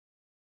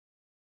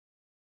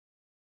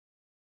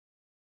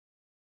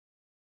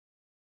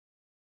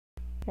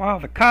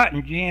While the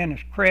cotton gin is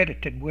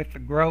credited with the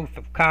growth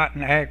of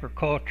cotton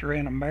agriculture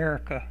in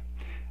America,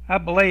 I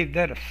believe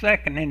that a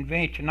second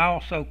invention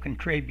also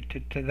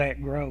contributed to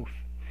that growth.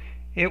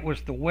 It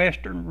was the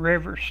Western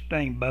River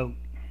steamboat.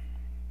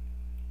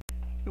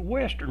 The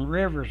Western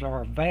rivers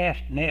are a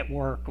vast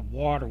network of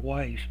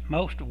waterways,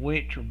 most of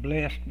which are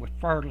blessed with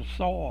fertile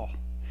soil.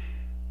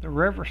 The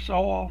river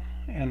soil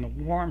and the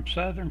warm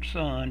southern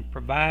sun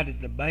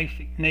provided the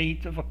basic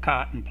needs of a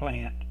cotton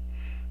plant.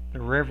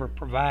 The river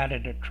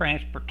provided a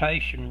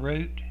transportation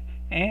route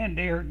and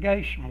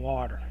irrigation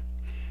water.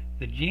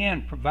 The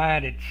gin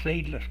provided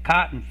seedless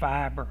cotton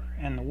fiber,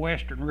 and the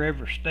Western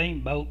River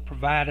steamboat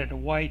provided a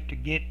way to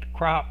get the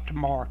crop to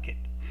market.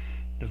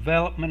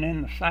 Development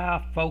in the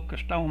South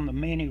focused on the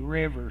many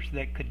rivers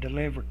that could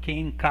deliver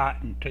king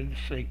cotton to the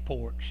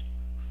seaports.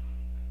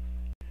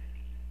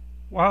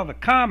 While the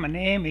common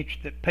image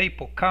that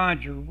people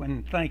conjure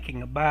when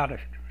thinking about a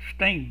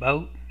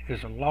steamboat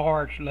is a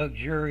large,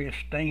 luxurious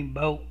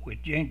steamboat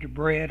with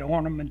gingerbread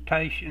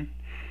ornamentation,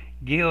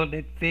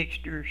 gilded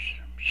fixtures,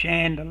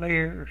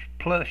 chandeliers,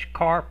 plush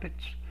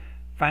carpets,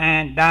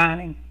 fine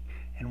dining,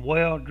 and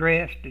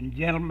well-dressed and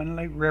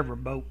gentlemanly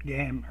riverboat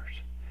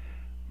gamblers.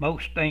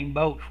 Most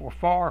steamboats were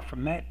far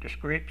from that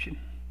description.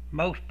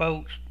 Most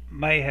boats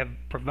may have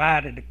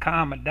provided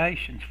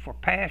accommodations for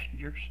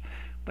passengers,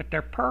 but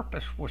their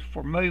purpose was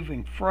for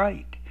moving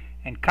freight,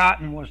 and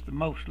cotton was the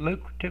most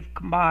lucrative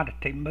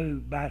commodity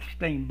moved by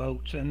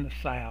steamboats in the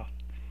South.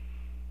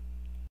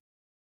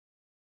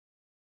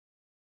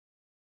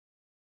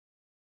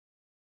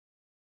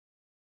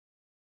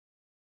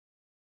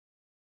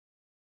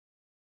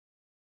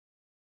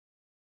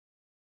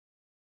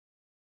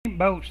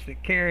 Steamboats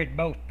that carried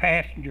both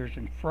passengers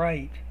and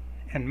freight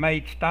and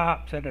made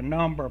stops at a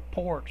number of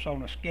ports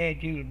on a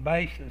scheduled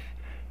basis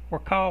were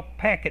called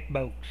packet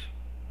boats.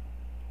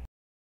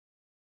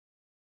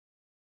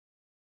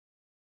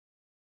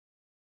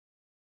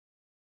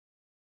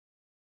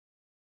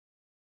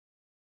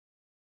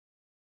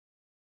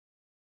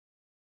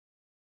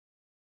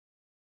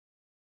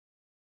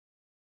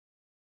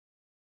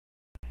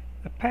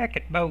 The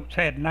packet boats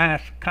had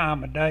nice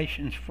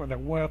accommodations for the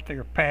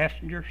wealthier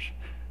passengers,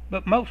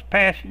 but most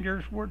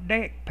passengers were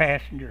deck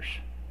passengers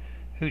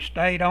who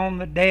stayed on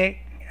the deck,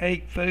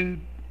 ate food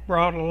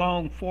brought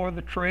along for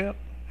the trip,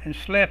 and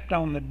slept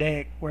on the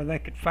deck where they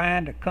could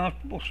find a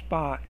comfortable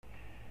spot.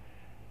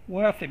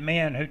 Wealthy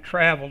men who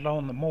traveled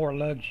on the more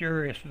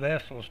luxurious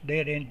vessels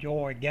did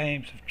enjoy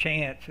games of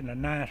chance in a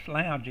nice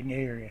lounging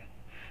area.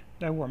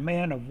 There were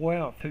men of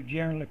wealth who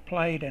generally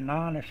played an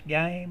honest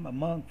game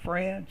among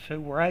friends who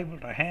were able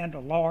to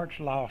handle large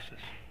losses.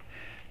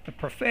 The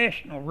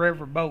professional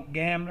riverboat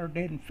gambler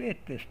didn't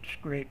fit this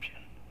description.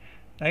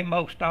 They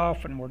most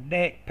often were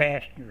deck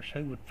passengers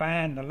who would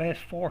find the less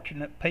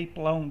fortunate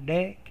people on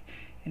deck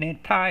and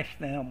entice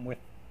them with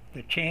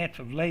the chance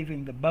of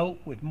leaving the boat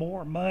with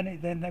more money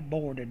than they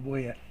boarded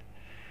with.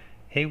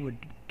 He would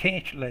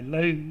intentionally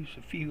lose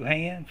a few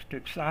hands to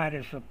excite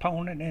his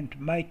opponent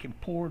into making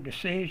poor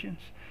decisions,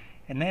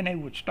 and then he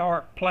would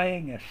start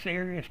playing a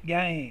serious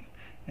game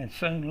and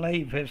soon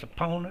leave his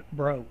opponent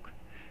broke.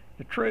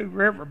 The true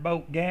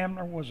riverboat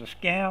gambler was a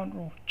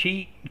scoundrel,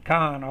 cheat, and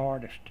con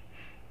artist.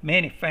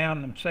 Many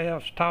found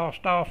themselves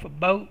tossed off a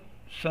boat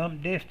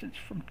some distance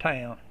from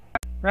town.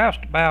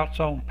 Roustabouts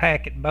on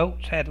packet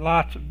boats had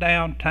lots of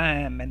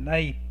downtime, and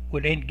they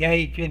would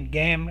engage in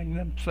gambling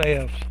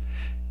themselves.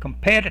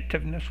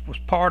 Competitiveness was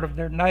part of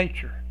their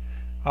nature.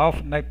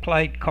 Often they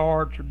played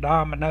cards or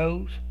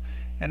dominoes,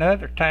 and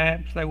other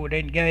times they would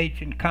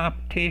engage in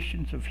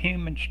competitions of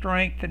human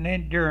strength and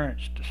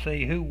endurance to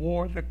see who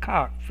wore the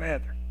cock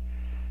feather.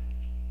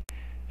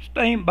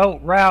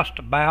 Steamboat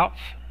roustabouts,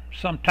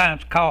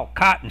 sometimes called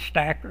cotton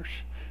stackers,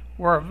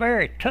 were a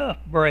very tough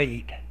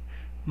breed.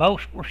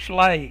 Most were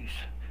slaves.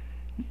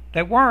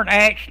 They weren't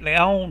actually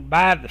owned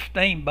by the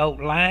steamboat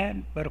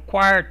line, but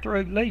acquired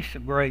through lease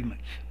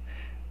agreements.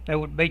 They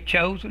would be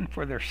chosen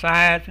for their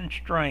size and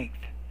strength.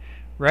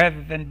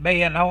 Rather than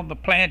being on the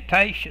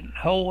plantation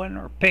hoeing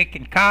or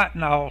picking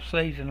cotton all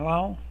season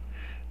long,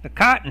 the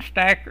cotton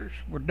stackers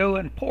were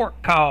doing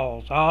port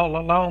calls all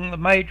along the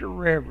major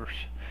rivers.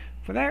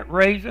 For that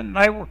reason,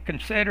 they were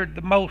considered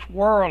the most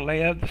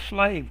worldly of the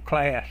slave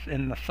class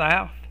in the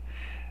South.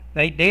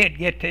 They did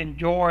get to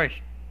enjoy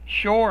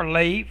shore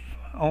leave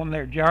on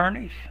their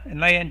journeys,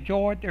 and they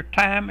enjoyed their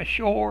time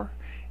ashore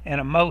in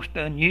a most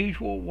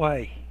unusual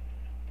way.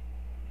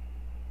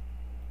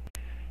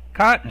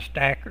 Cotton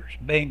stackers,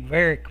 being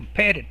very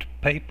competitive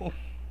people,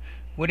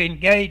 would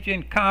engage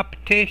in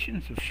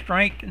competitions of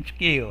strength and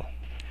skill.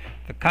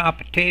 The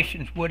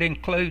competitions would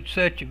include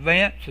such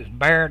events as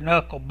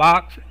bare-knuckle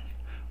boxing,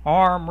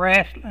 arm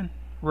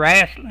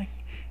wrestling,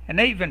 and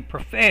even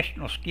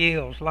professional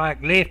skills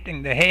like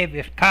lifting the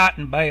heaviest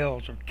cotton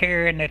bales or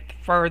carrying it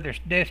the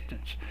furthest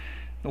distance.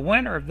 The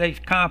winner of these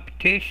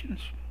competitions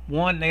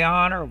won the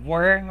honor of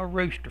wearing a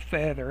rooster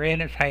feather in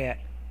his hat.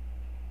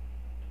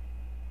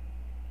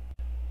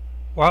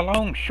 While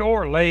on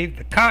shore leave,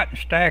 the cotton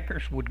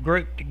stackers would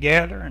group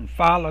together and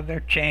follow their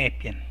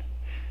champion.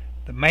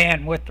 The The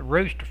man with the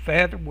rooster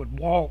feather would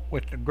walk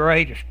with the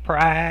greatest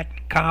pride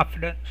and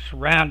confidence,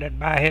 surrounded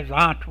by his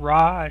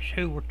entourage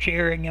who were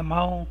cheering him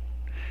on.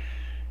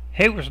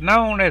 He was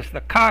known as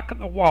the cock of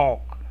the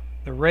walk.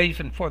 The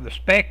reason for the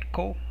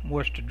spectacle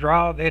was to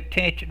draw the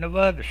attention of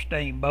other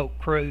steamboat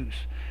crews,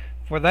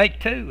 for they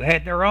too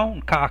had their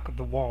own cock of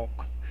the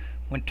walk.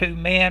 When two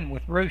men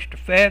with rooster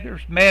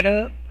feathers met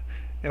up,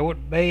 there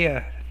would be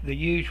the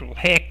usual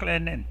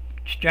heckling and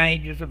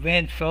exchanges of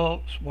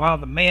insults while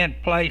the men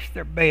placed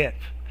their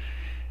bets.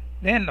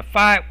 Then the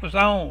fight was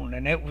on,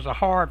 and it was a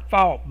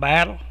hard-fought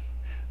battle.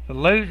 The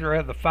loser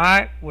of the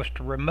fight was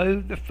to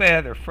remove the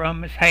feather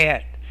from his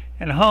hat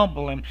and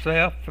humble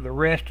himself for the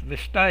rest of his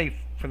stay,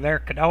 for there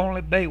could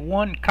only be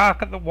one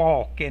cock of the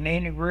walk in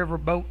any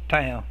riverboat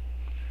town.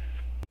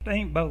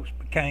 Steamboats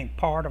became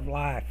part of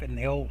life in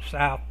the old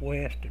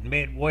Southwest and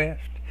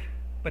Midwest,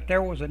 but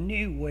there was a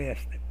new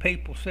West that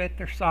people set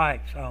their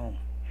sights on.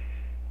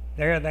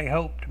 There they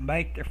hoped to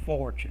make their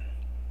fortune.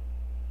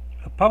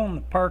 Upon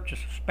the purchase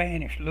of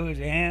Spanish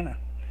Louisiana,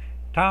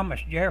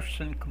 Thomas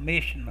Jefferson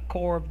commissioned the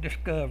Corps of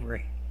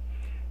Discovery.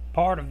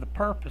 Part of the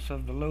purpose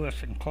of the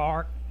Lewis and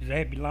Clark,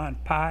 Zebulon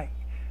Pike,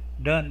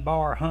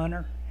 Dunbar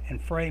Hunter,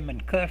 and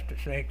Freeman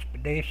Custis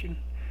expedition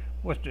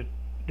was to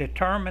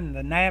determine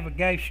the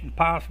navigation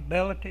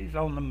possibilities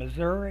on the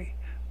Missouri,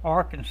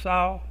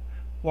 Arkansas,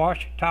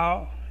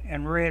 Washita,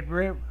 and Red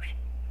Rivers.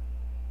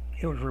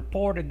 It was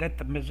reported that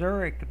the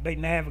Missouri could be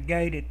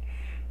navigated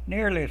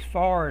nearly as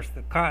far as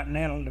the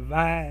Continental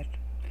Divide.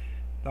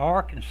 The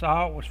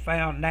Arkansas was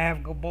found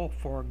navigable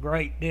for a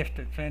great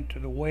distance into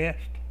the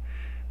west.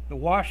 The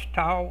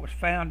Washita was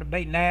found to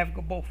be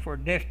navigable for a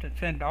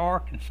distance into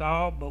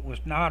Arkansas, but was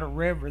not a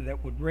river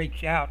that would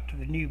reach out to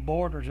the new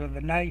borders of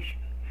the nation.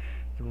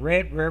 The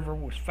Red River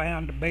was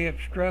found to be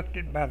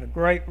obstructed by the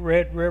Great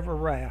Red River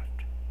Raft.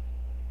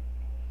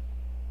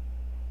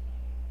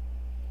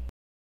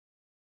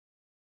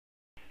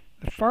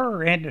 The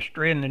fur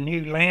industry in the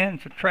new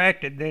lands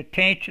attracted the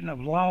attention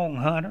of long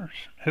hunters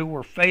who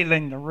were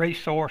feeling the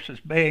resources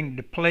being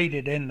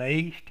depleted in the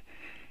east.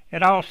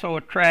 It also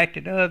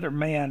attracted other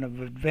men of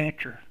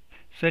adventure,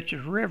 such as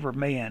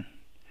rivermen.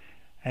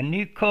 A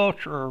new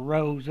culture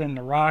arose in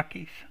the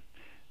Rockies.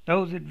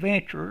 Those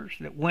adventurers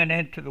that went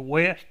into the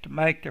west to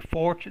make their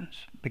fortunes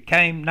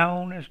became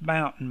known as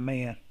mountain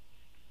men.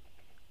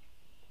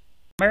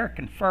 The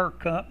American Fur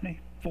Company,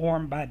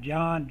 formed by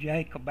John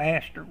Jacob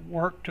Astor,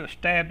 worked to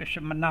establish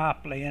a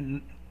monopoly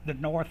in the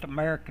North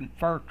American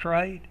fur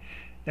trade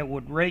that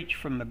would reach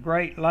from the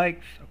Great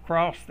Lakes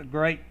across the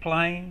Great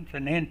Plains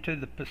and into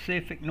the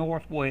Pacific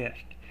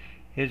Northwest.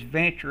 His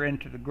venture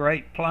into the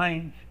Great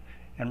Plains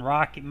and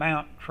Rocky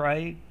Mountain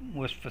trade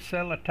was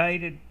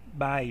facilitated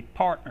by a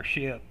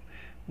partnership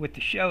with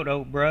the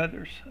Chouteau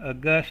brothers,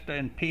 Augusta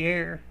and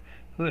Pierre,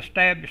 who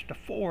established a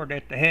fort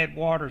at the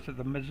headwaters of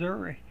the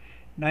Missouri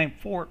named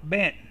Fort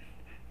Benton.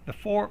 The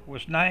fort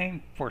was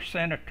named for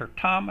Senator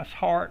Thomas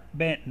Hart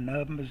Benton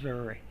of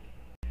Missouri.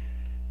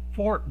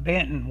 Fort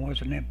Benton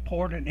was an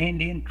important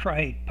Indian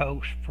trade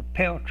post for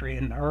peltry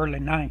in the early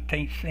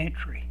 19th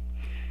century.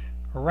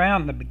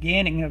 Around the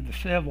beginning of the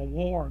Civil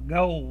War,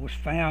 gold was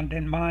found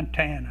in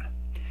Montana.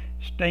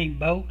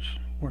 Steamboats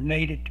were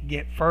needed to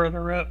get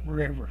further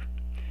upriver.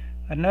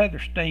 Another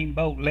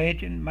steamboat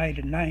legend made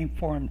a name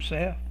for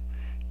himself,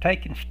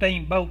 taking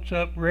steamboats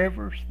up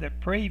rivers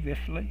that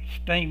previously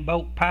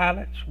steamboat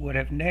pilots would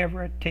have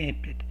never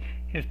attempted.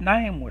 His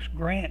name was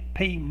Grant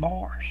P.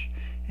 Marsh,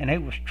 and he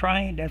was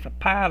trained as a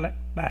pilot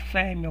by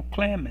Samuel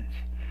Clemens.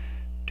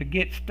 To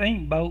get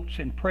steamboats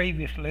in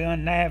previously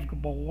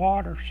unnavigable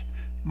waters,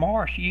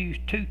 Marsh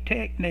used two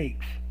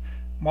techniques.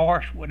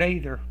 Marsh would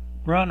either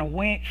run a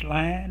winch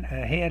line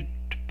ahead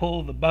to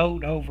pull the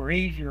boat over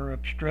easier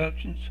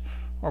obstructions,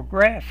 or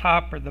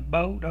grasshopper the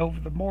boat over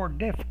the more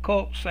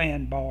difficult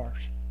sandbars.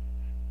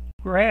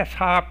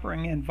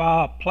 Grasshoppering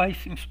involved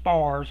placing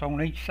spars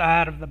on each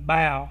side of the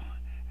bow,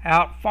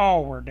 out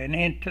forward and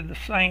into the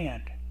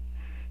sand.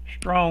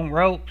 Strong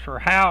ropes or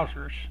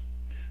hawsers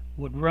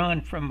would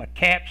run from a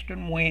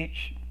capstan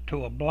winch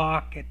to a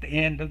block at the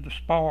end of the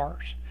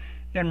spars,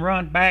 then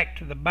run back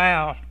to the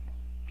bow.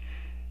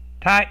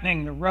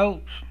 Tightening the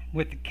ropes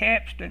with the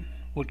capstan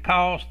would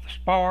cause the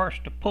spars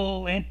to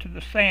pull into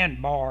the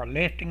sandbar,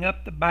 lifting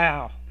up the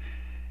bow,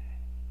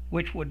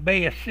 which would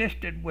be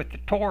assisted with the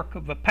torque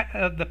of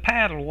the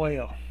paddle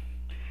wheel.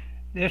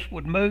 This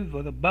would move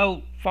the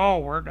boat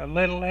forward a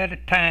little at a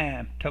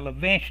time till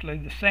eventually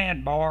the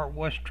sandbar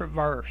was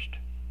traversed.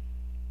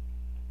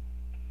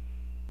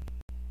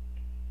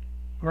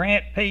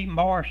 Grant P.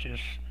 Marsh's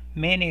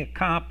many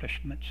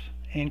accomplishments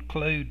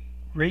include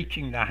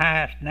reaching the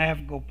highest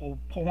navigable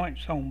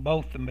points on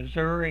both the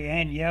Missouri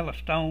and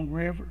Yellowstone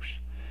rivers.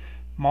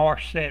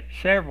 Marsh set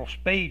several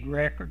speed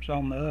records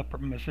on the upper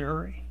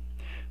Missouri.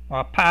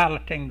 While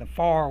piloting the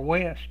far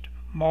west,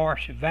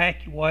 Marsh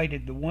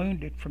evacuated the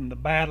wounded from the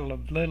Battle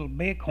of Little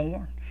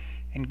Bighorn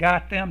and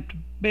got them to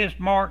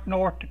Bismarck,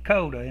 North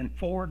Dakota in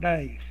 4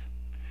 days.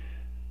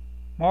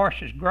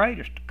 Marsh's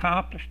greatest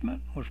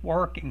accomplishment was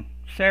working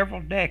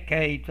several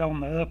decades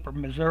on the upper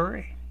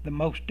Missouri the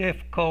most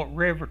difficult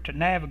river to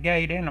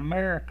navigate in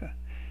America,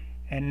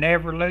 and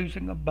never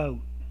losing a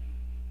boat.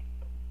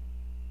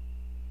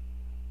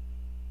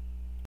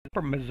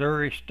 Upper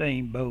Missouri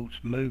steamboats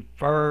moved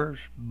furs,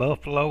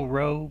 buffalo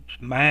robes,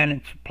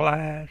 mining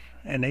supplies,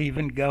 and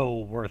even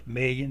gold worth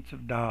millions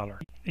of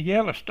dollars. The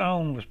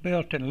Yellowstone was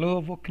built in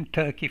Louisville,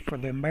 Kentucky for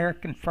the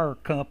American Fur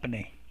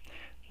Company.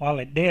 While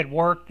it did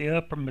work the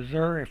Upper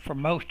Missouri for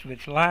most of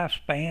its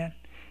lifespan,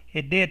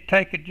 it did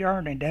take a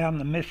journey down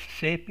the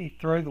Mississippi,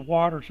 through the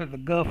waters of the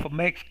Gulf of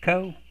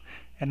Mexico,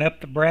 and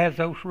up the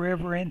Brazos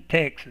River in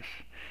Texas.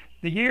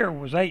 The year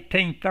was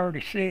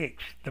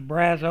 1836. The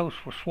Brazos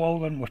was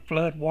swollen with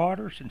flood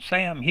waters, and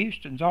Sam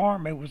Houston's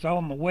army was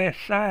on the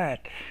west side,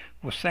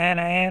 with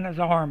Santa Anna's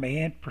army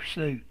in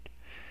pursuit.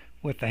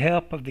 With the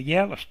help of the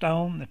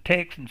Yellowstone, the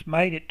Texans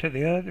made it to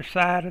the other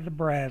side of the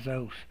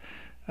Brazos.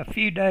 A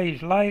few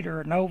days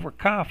later, an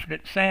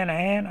overconfident Santa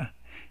Anna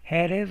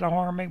had his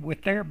army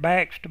with their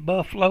backs to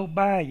Buffalo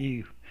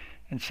Bayou,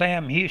 and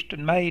Sam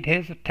Houston made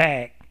his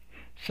attack.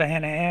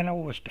 Santa Anna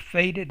was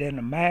defeated in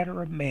a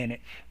matter of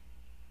minutes.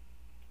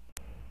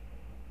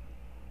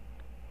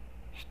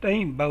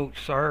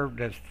 Steamboats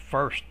served as the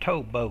first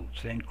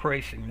towboats,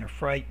 increasing their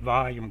freight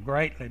volume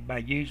greatly by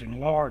using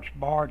large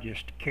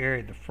barges to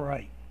carry the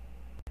freight.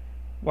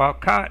 While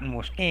cotton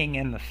was king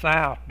in the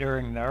South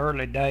during the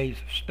early days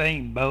of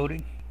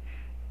steamboating,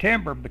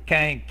 timber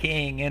became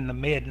king in the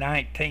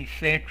mid-19th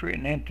century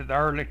and into the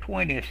early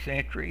 20th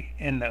century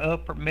in the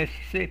upper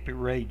Mississippi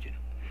region.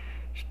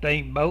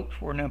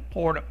 Steamboats were an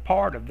important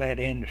part of that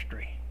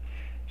industry.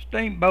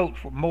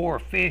 Steamboats were more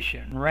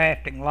efficient in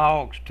rafting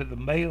logs to the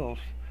mills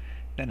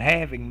than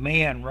having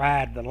men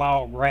ride the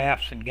log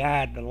rafts and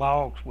guide the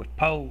logs with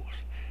poles.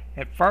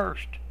 At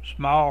first,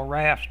 small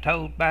rafts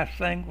towed by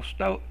single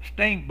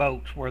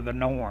steamboats were the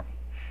norm.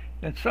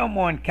 Then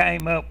someone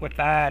came up with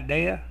the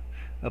idea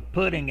of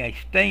putting a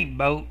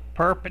steamboat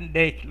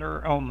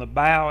perpendicular on the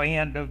bow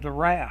end of the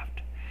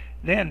raft.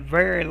 Then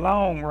very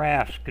long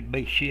rafts could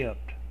be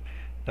shipped.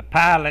 The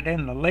pilot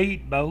in the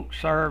lead boat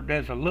served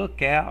as a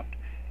lookout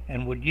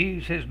and would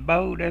use his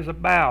boat as a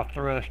bow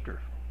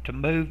thruster to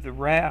move the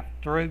raft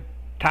through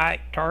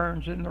tight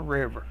turns in the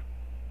river.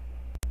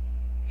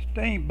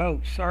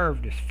 Steamboats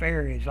served as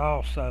ferries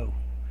also.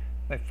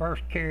 They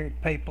first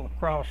carried people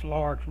across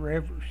large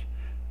rivers,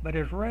 but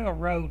as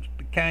railroads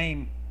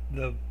became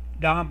the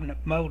dominant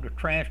mode of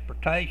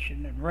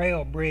transportation and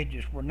rail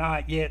bridges were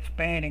not yet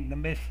spanning the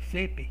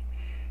Mississippi,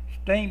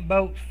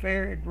 steamboats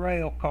ferried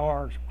rail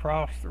cars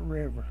across the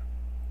river.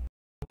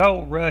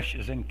 Gold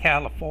rushes in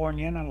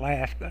California and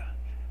Alaska,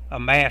 a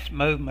mass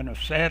movement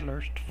of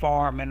settlers to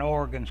farm in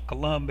Oregon's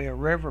Columbia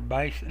River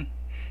Basin,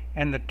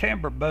 and the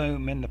timber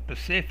boom in the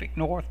Pacific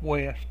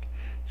Northwest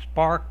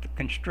sparked the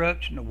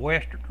construction of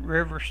Western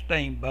River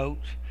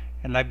steamboats,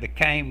 and they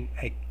became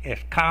as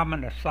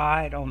common a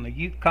sight on the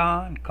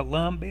Yukon,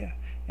 Columbia,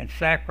 and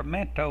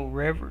Sacramento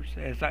rivers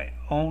as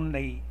on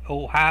the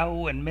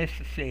Ohio and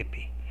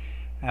Mississippi.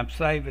 I'm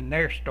saving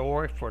their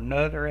story for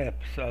another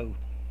episode.